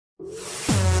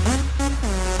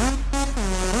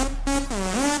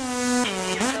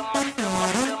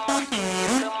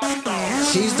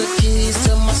She's the keys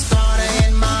to my starter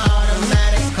and my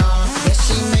automatic car. Yeah,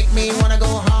 she make me wanna go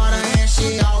harder and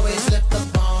she always lift the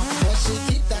bar. Yeah, she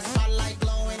keep that spotlight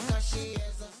glowing 'cause she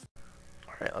is a...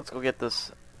 Alright, let's go get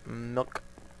this milk.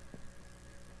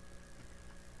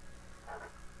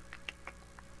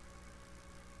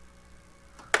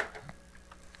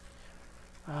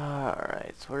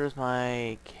 Alright, so where's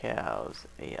my cows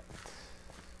at?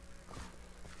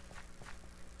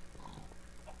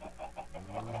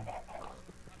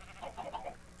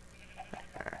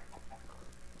 There.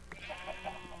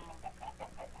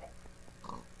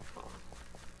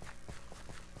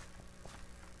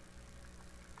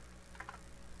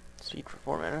 Speed for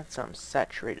 4 minutes, I'm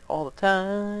saturated all the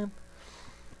time.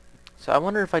 So I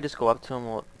wonder if I just go up to him,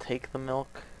 will it take the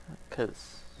milk?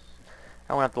 Because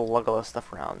I don't have to lug all this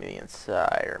stuff around me the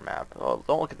entire map. Oh,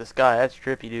 don't look at this guy, that's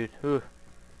trippy, dude. Ugh.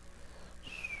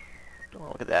 Don't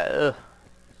look at that. Ugh.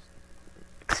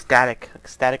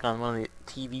 Ecstatic on one of the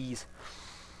TVs.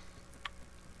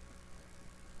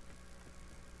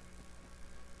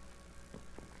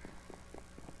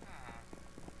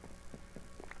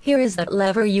 Here is that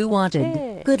lever you wanted.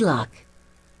 Yeah. Good luck.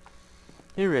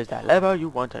 Here is that lever you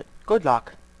wanted. Good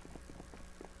luck.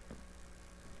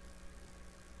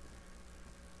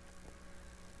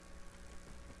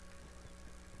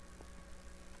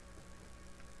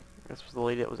 This was the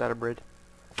lady that was out of bread.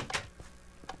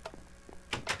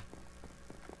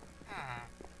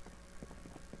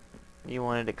 You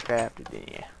wanted it crafted,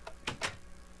 didn't you?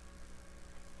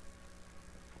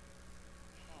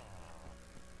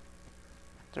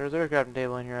 Is there a crafting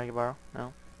table in here I can borrow?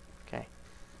 No? Okay.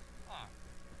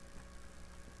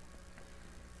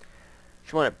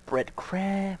 She wanted bread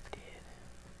crafted.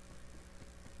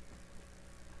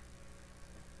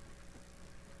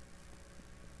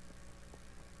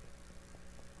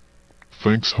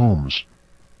 Thanks, Holmes.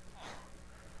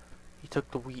 He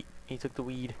took the wheat. He took the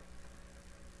weed.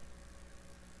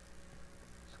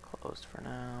 It's closed for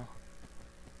now.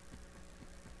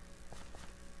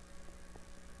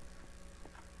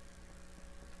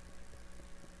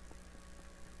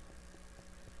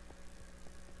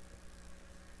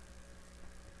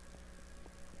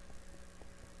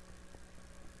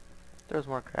 There's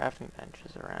more crafting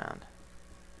benches around.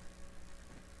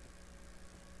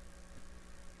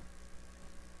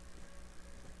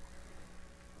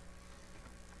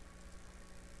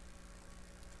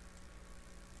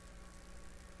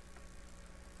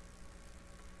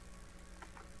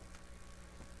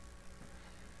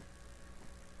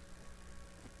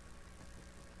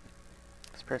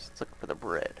 This person's looking for the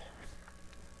bread.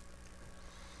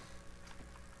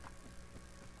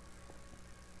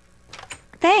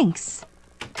 Thanks.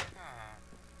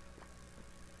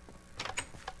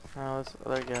 Oh, this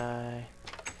other guy.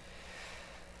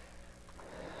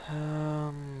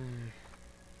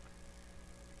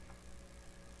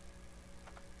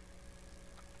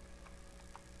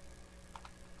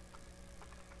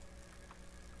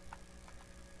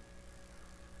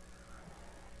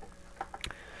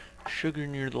 Sugar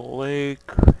near the lake.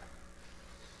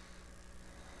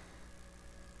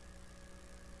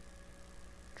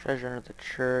 Treasure under the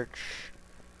church.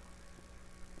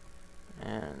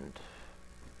 And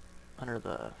under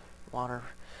the water.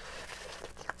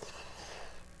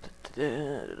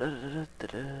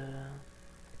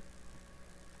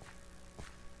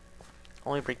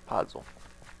 Only break puzzle.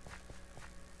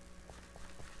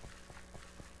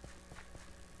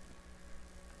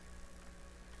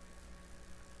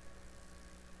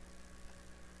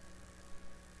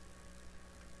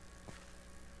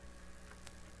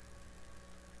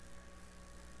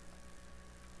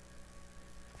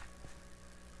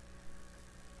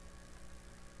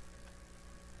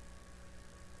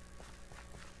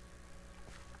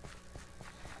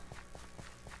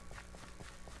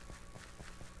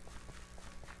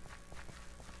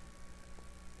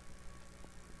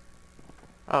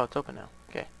 Oh, it's open now.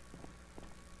 Okay.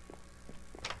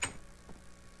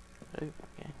 Ooh,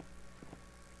 okay.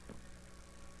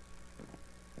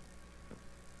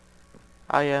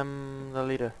 I am the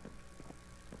leader.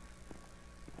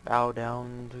 Bow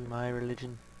down to my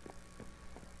religion.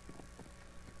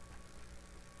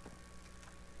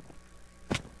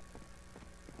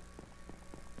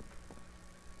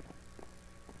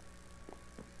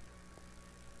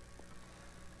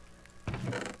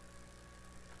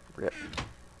 Rip.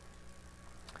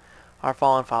 Our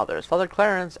fallen fathers. Father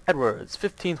Clarence Edwards,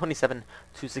 1527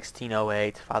 to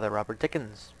 1608. Father Robert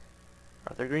Dickens.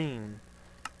 Arthur Green.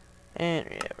 And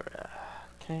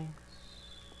okay.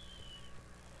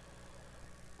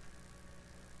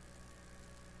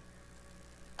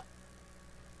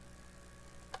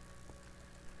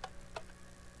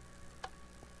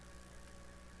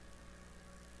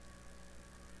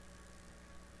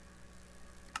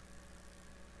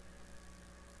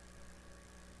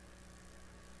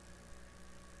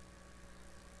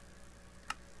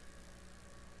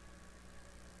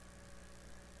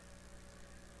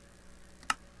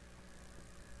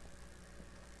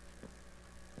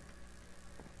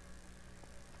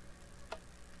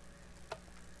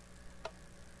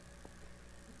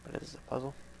 is a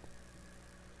puzzle.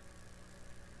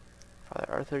 Father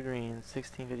Arthur Green,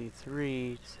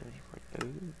 1653 to 1740.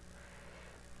 Ooh,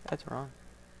 that's wrong.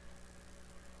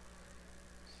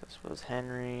 So this was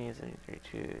Henry,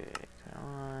 1732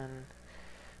 on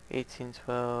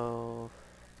 1812.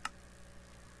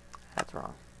 That's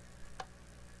wrong.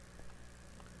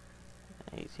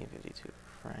 1852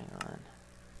 Franklin.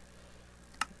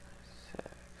 6.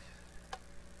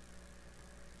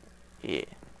 Yeah.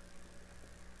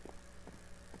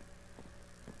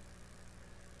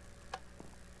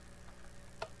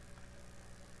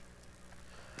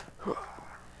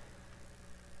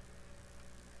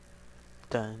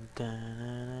 Dun, dun,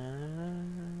 dun,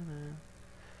 dun, dun.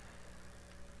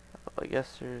 I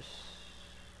guess there's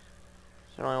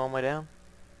only one way down.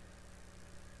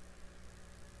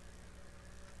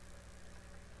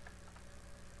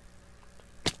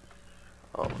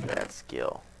 Oh, look at that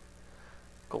skill.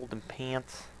 Golden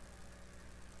pants.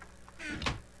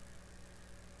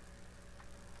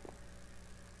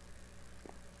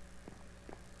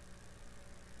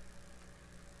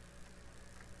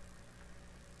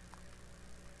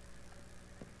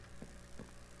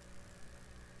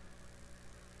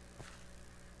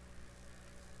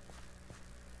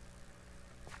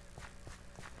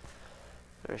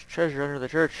 There's treasure under the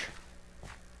church.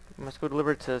 We must go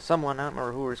deliver it to someone. I don't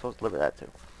remember who we're supposed to deliver that to.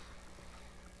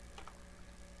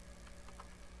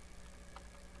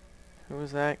 Who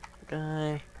was that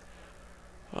guy?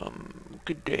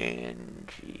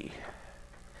 Angie.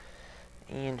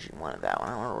 Angie wanted that one.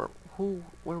 I don't remember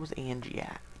where was Angie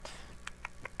at?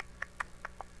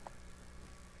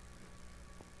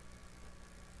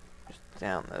 Just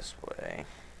down this way.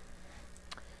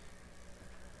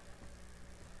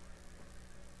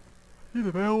 You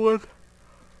the mail one?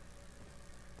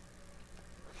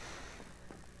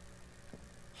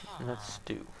 Let's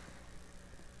do.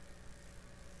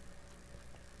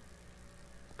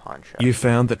 Pawn shop. You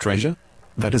found the treasure?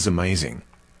 That is amazing.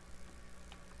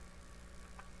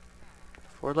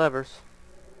 4 levers.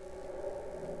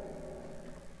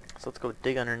 So let's go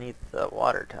dig underneath the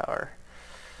water tower.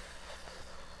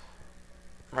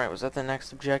 Right, was that the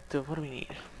next objective? What do we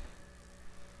need?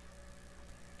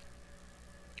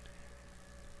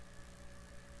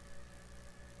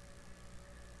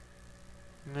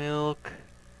 Milk.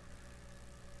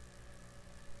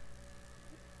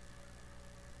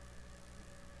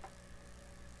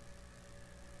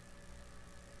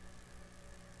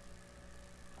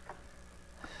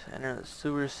 Enter the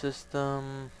sewer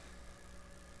system.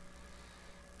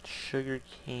 Sugar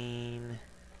cane.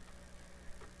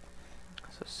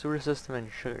 So sewer system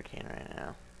and sugar cane right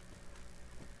now.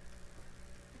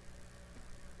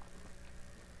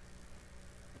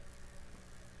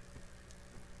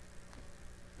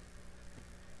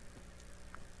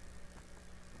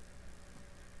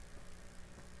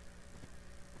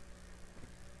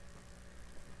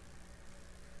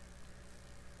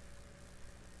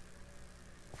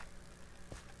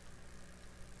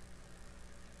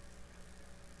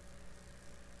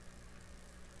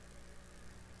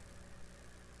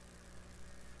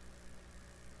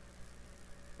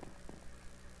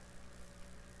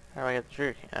 How do I get the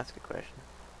sugar cane? That's a good question.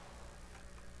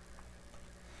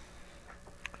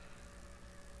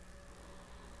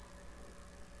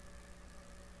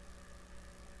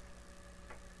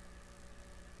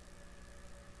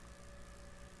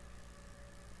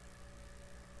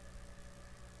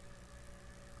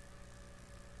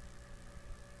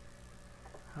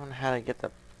 I don't know how to get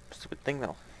the stupid thing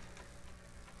though.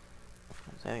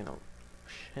 Is there anything no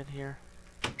shit here?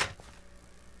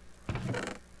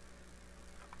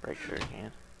 Break sugar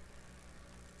cane.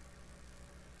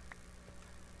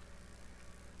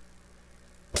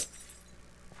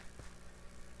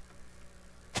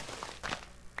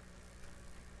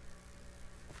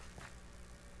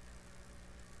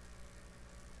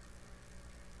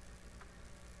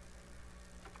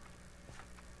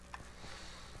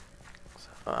 So,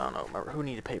 I don't know, remember who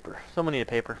needed paper? Someone needed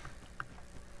paper.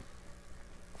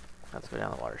 Let's go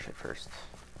down the watershed first.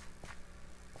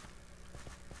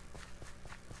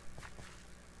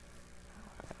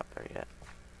 Not up there yet.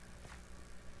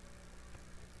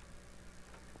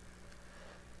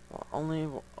 Well, only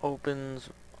opens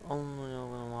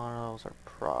when water levels are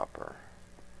proper.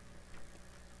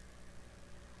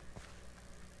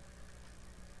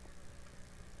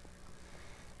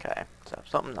 Okay, so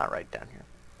something not right down here.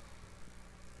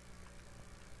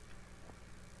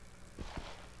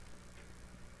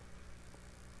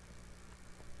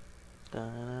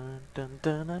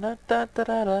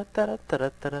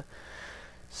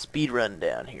 Speed run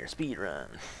down here. Speed run.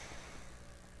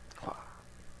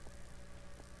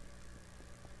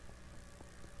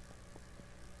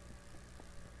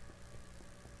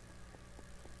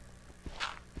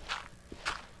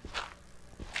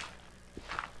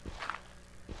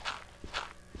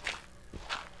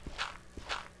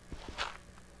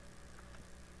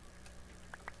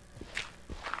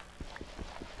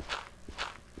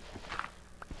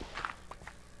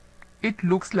 It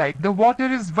looks like the water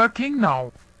is working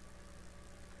now.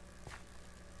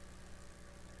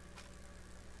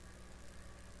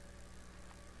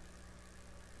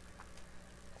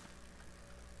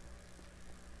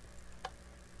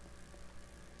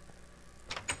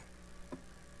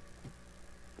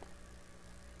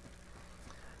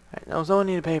 Alright, now someone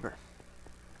need a paper.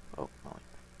 Oh, Molly.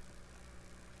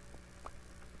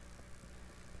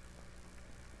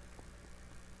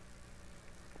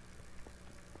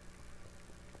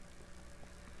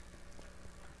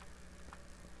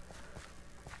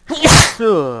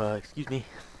 Ugh, excuse me.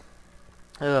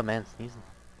 Oh man, sneezing.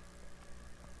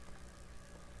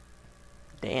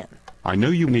 Dan. I know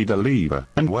you need a lever,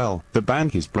 and well, the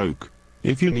bank is broke.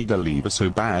 If you need a lever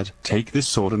so bad, take this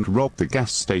sword and rob the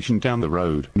gas station down the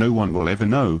road. No one will ever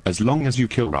know, as long as you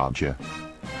kill Roger.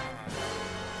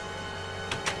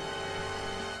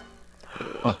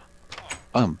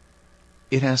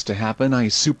 It has to happen, I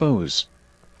suppose.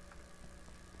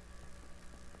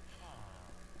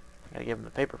 Gotta give him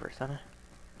the paper first, don't I?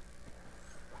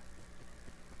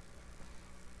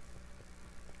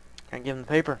 Gotta give him the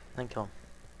paper, then kill him.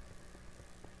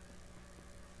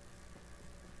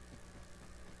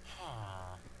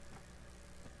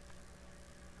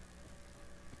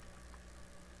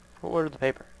 Who ordered the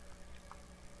paper?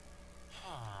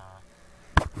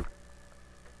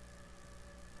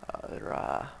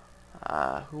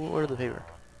 Who ordered the paper?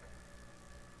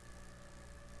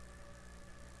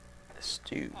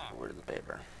 Stu ordered the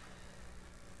paper.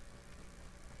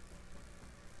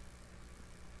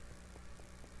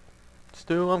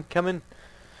 Stu, I'm coming.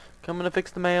 Coming to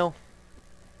fix the mail.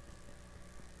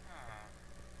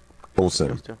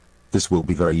 Also, Stu. this will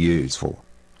be very useful.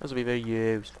 This will be very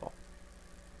useful.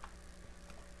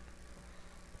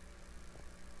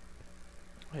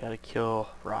 We gotta kill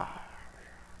Raj.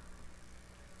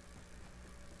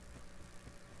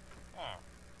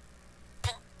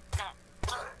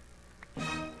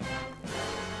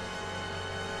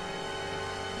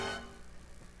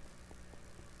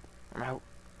 I'm out.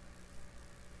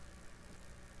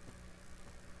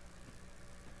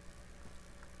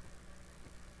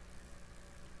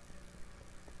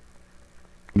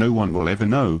 No one will ever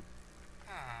know.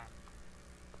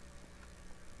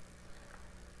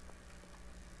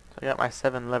 So I got my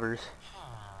 7 levers.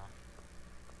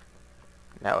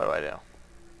 Now what do I do?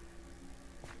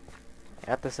 I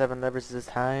got the 7 levers. Is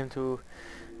it time to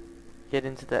get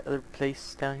into that other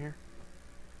place down here?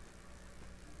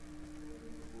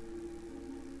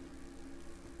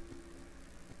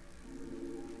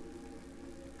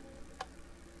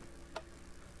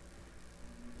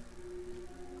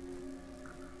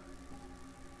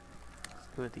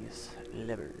 With these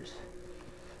levers.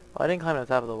 Well, I didn't climb to the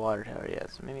top of the water tower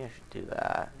yet, so maybe I should do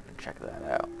that and check that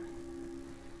out.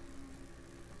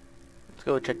 Let's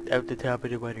go check out the top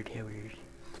of the water towers.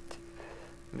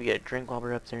 Maybe get a drink while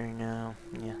we're up there now.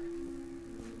 Yeah.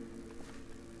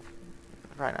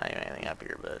 Probably not even anything up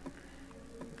here, but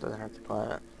it doesn't hurt to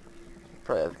climb it.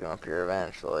 Probably have to go up here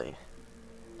eventually.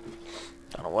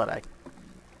 Don't know what I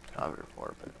covered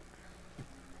for, but.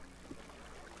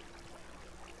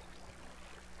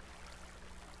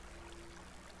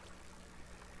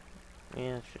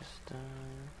 Yeah, it's just,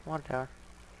 water tower.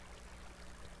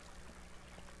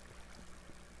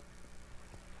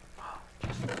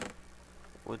 Just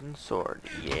wooden sword.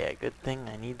 Yeah, good thing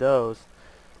I need those.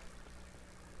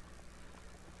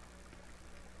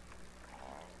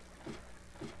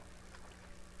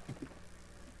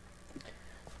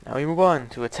 Now we move on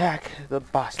to attack the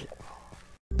boss.